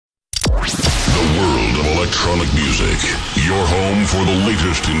electronic music, your home for the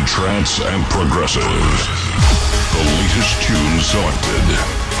latest in trance and progressive. The latest tunes selected,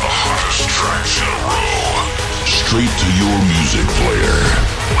 the hottest tracks in a row, straight to your music player.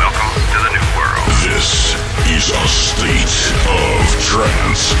 Welcome to the new world. This is A State of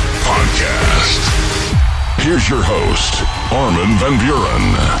Trance podcast. Here's your host, Armin van Buuren.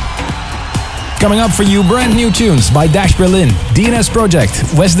 Coming up for you, brand new tunes by Dash Berlin, DNS Project,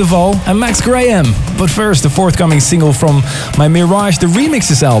 Wezz Devall and Max Graham. But first, the forthcoming single from my Mirage the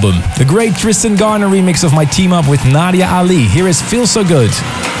Remixes album, the great Tristan Garner remix of my team up with Nadia Ali. Here is Feel So Good.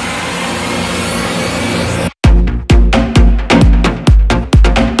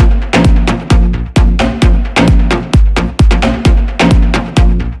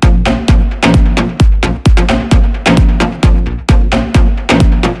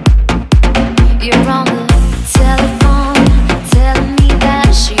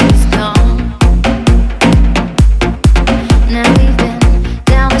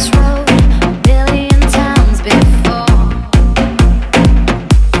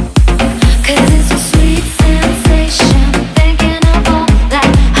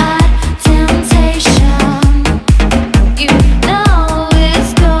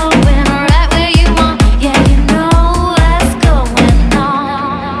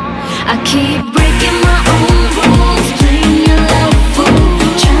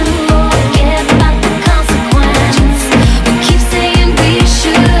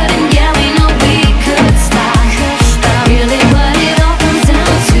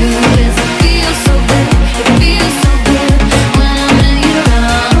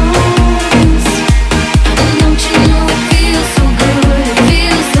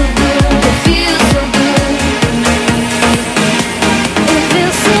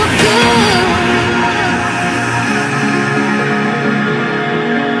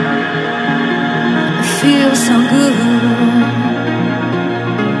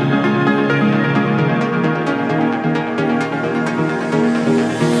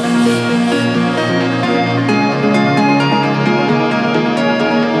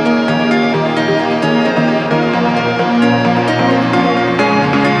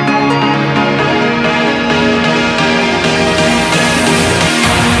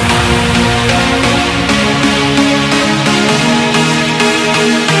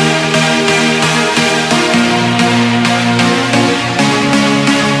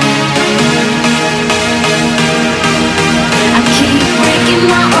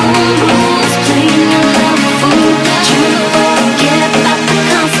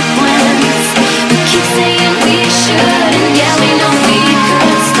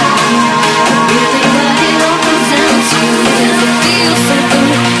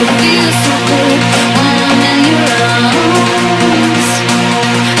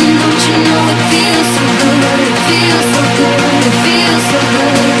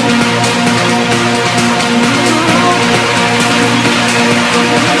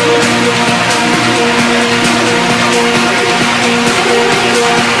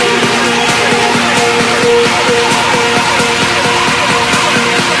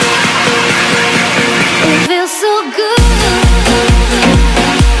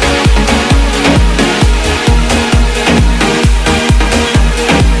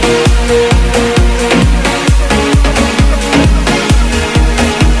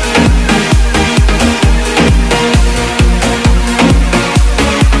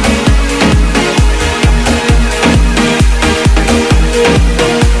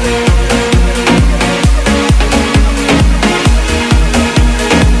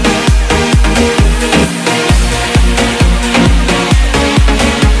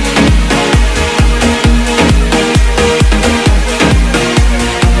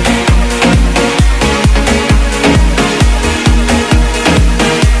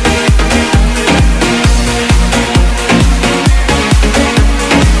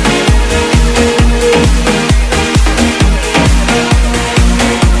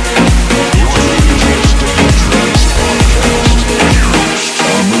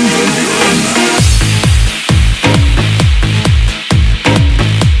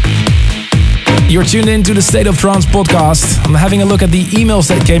 You're tuned in to the State of Trance podcast. I'm having a look at the emails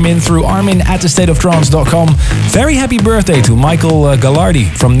that came in through Armin@thestateoftrance.com. Very happy birthday to Michael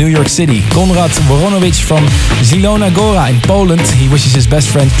Galardi from New York City. Konrad Woronowicz from Zielona Góra in Poland. He wishes his best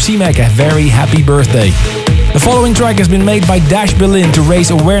friend Psimek a very happy birthday. The following track has been made by Dash Berlin to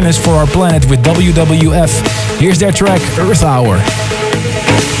raise awareness for our planet with WWF. Here's their track, Earth Hour.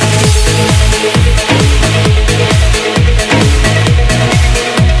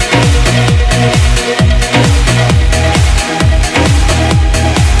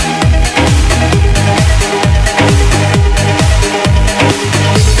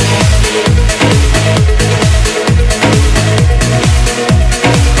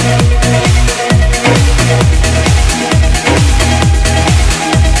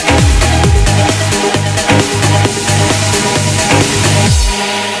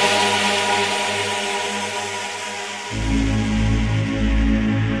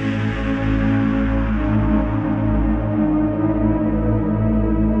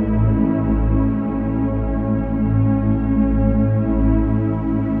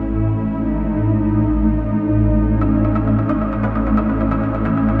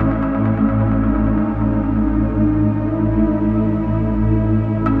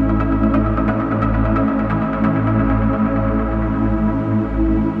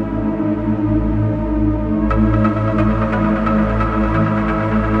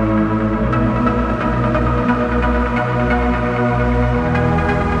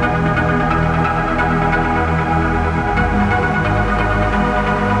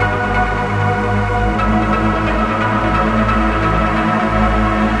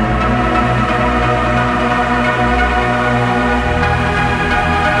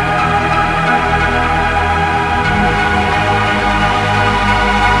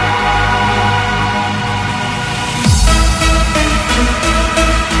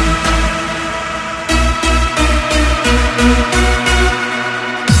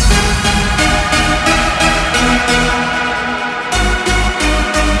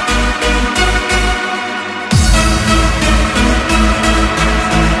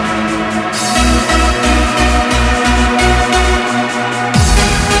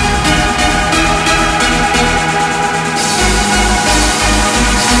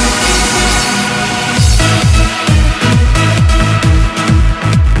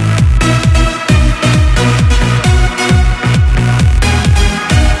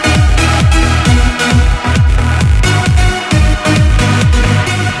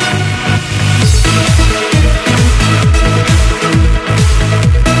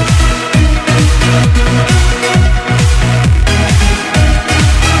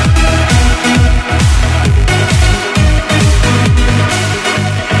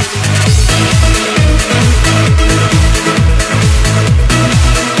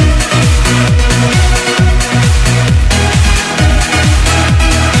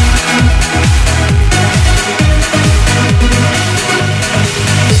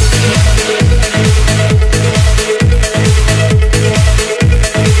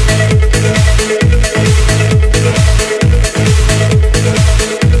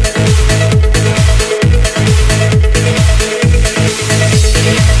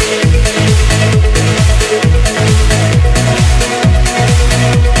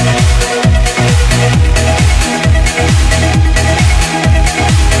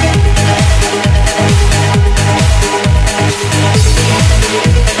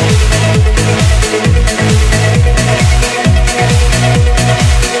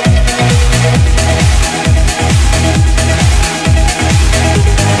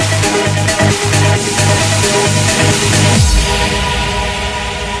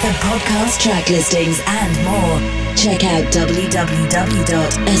 past track listings and more, check out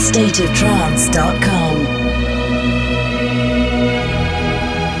www.astateoftrance.com.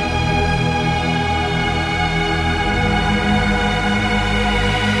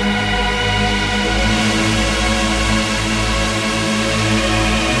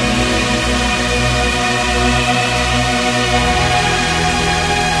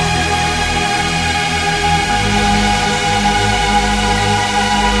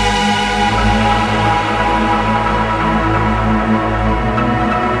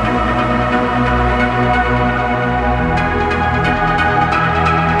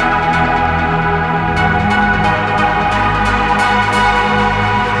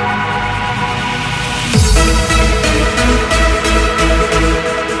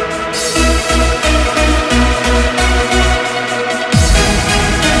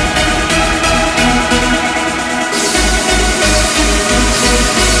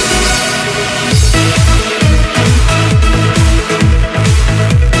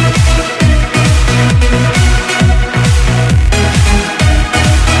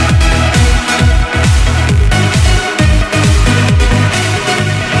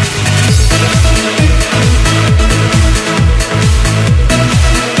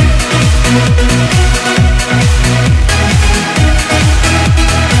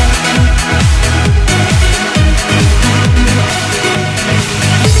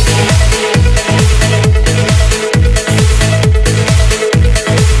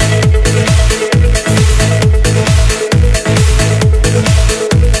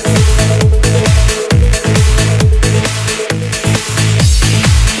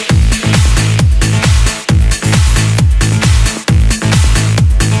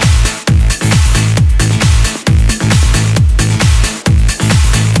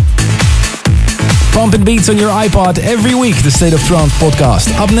 Pumping beats on your iPod every week, the State of Trance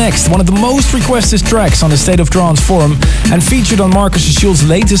podcast. Up next, one of the most requested tracks on the State of Trance forum and featured on Marcus Schultz's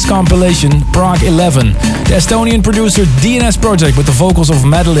latest compilation, Prague 11. The Estonian producer DNS Project with the vocals of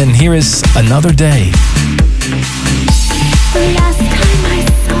Madelin. Here is Another Day. The last time I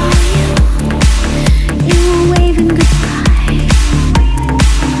saw you, you were waving goodbye.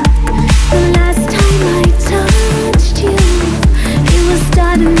 The last time I touched you, you were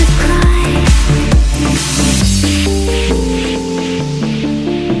starting to cry.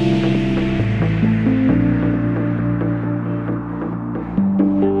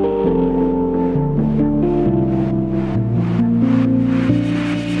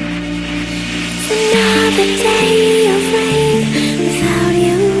 Another day of rain without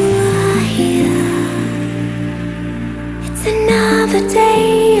you here. It's another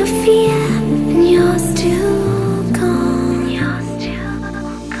day of fear, and you're still gone. You're still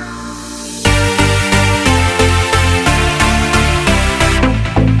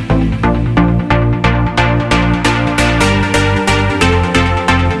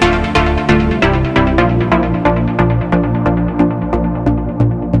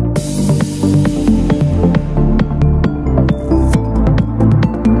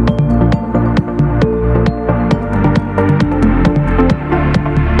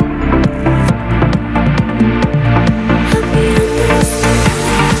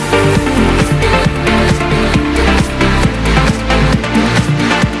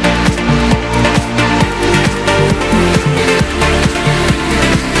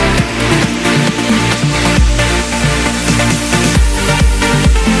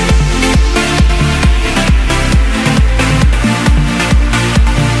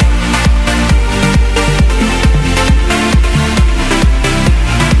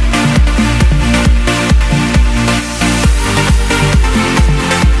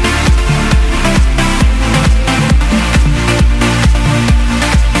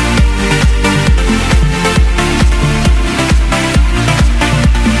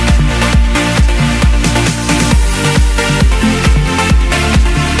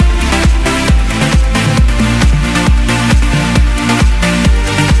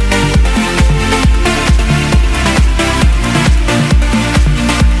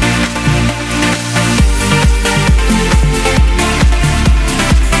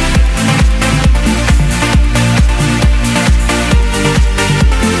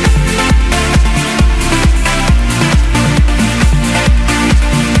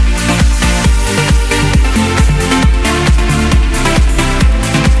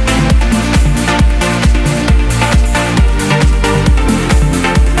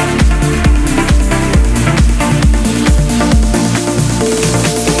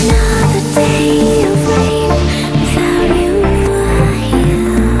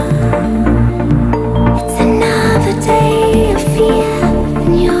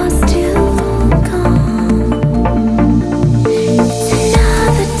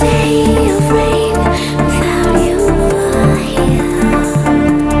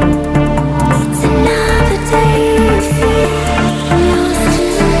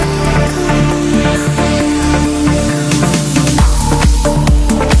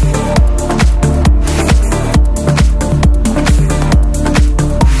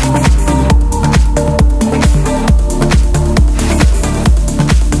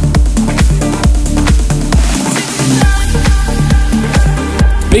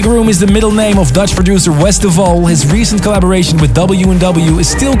Room is the middle name of Dutch producer Wezz Devall. His recent collaboration with W&W is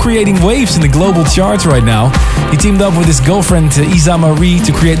still creating waves in the global charts right now. He teamed up with his girlfriend Isa Marie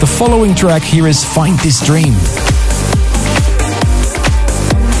to create the following track. Here is Find This Dream.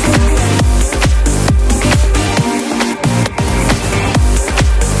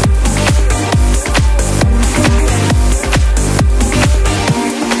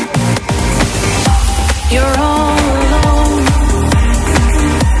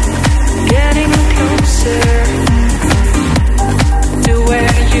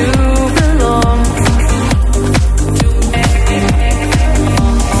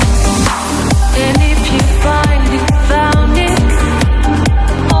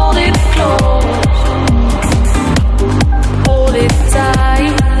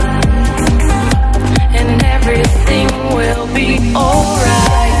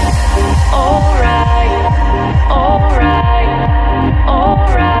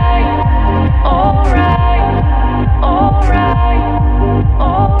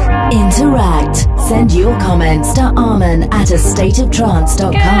 Send your comments to Armin at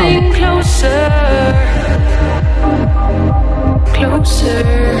astateoftrance.com. Getting closer, closer,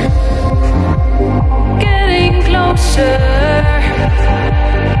 getting closer,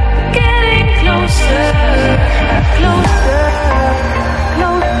 getting closer, closer,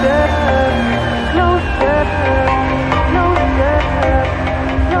 closer, closer, closer.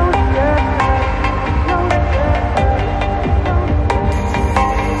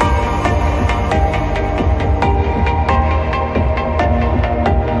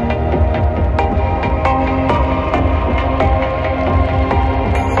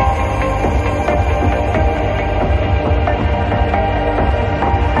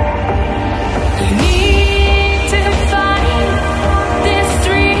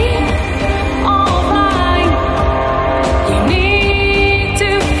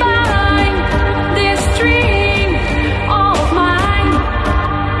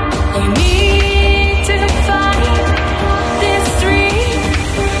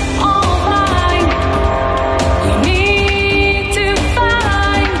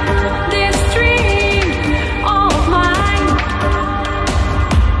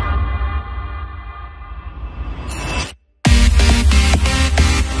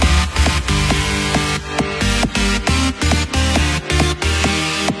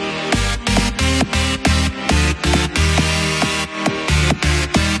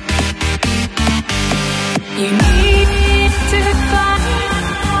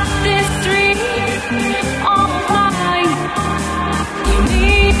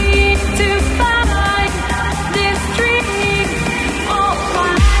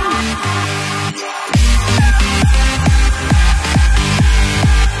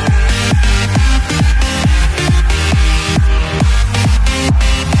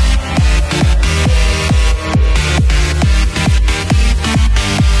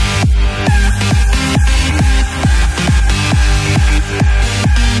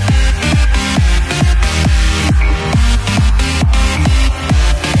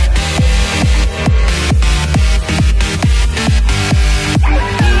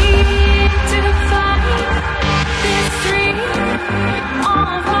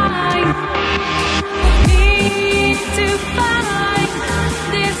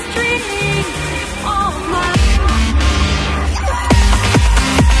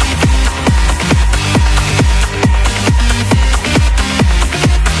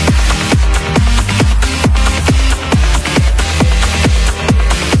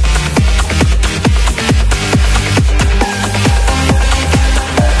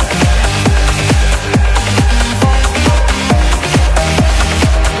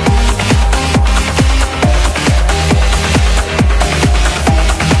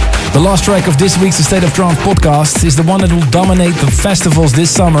 The last track of this week's A State of Trance podcast is the one that will dominate the festivals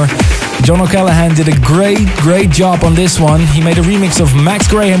this summer. John O'Callaghan did a great job on this one. He made a remix of Max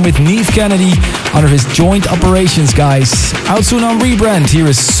Graham with Neev Kennedey under his joint operations, guys. Out soon on Rebrand, here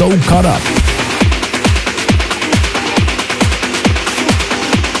is So Caught Up.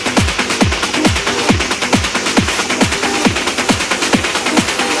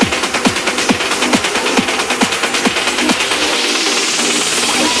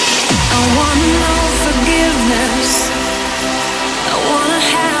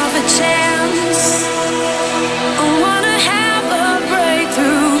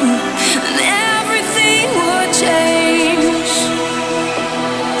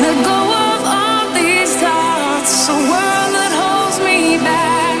 Let go of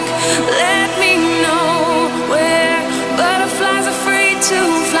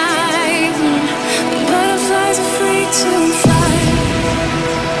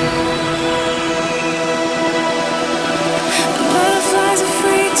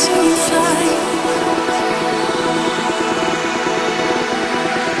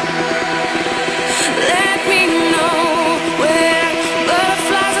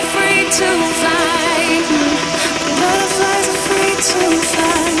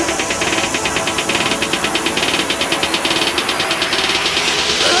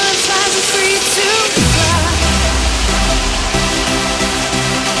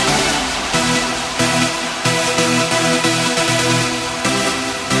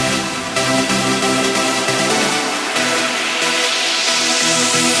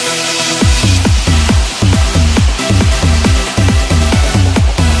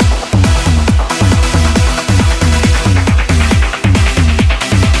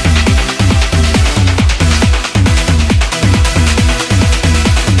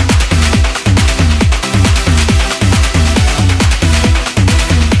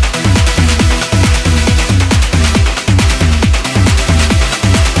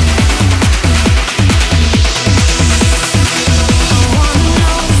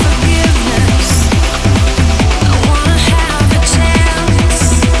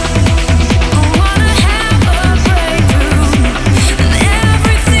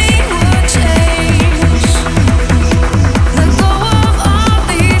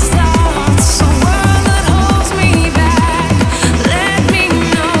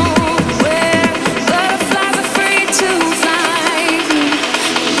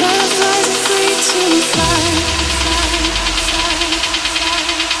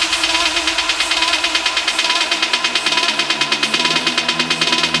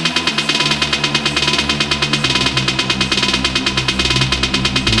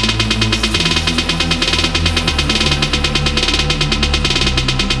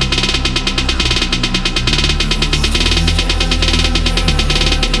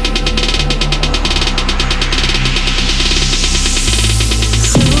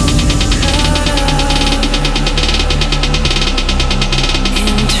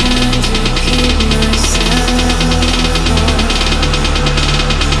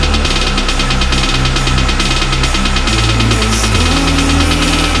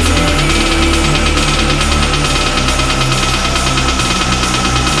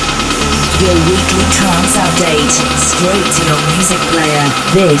Your weekly trance update, straight to your music player.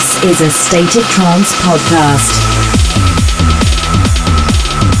 This is a State of Trance podcast.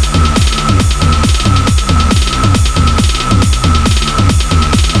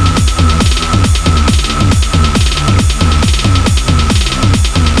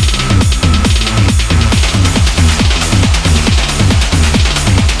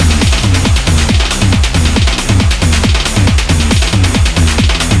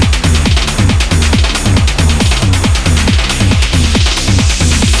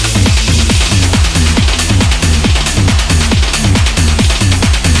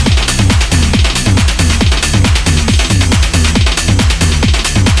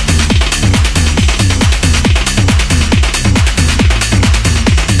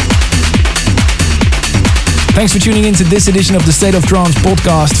 Thanks for tuning in to this edition of the State of Trance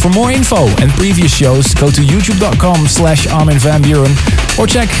podcast. For more info and previous shows, go to youtube.com/Armin van Buuren or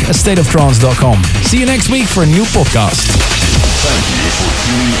check astateoftrance.com. See you next week for a new podcast. Thank you for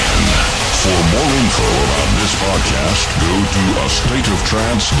tuning in. For more info about this podcast, go to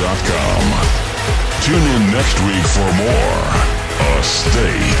astateoftrance.com. Tune in next week for more A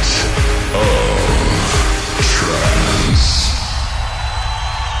State of Trance.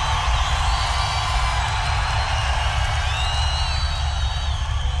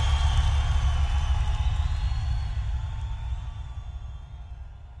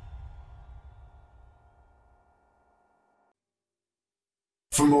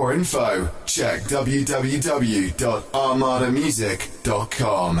 For more info, check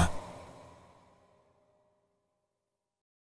www.armadamusic.com.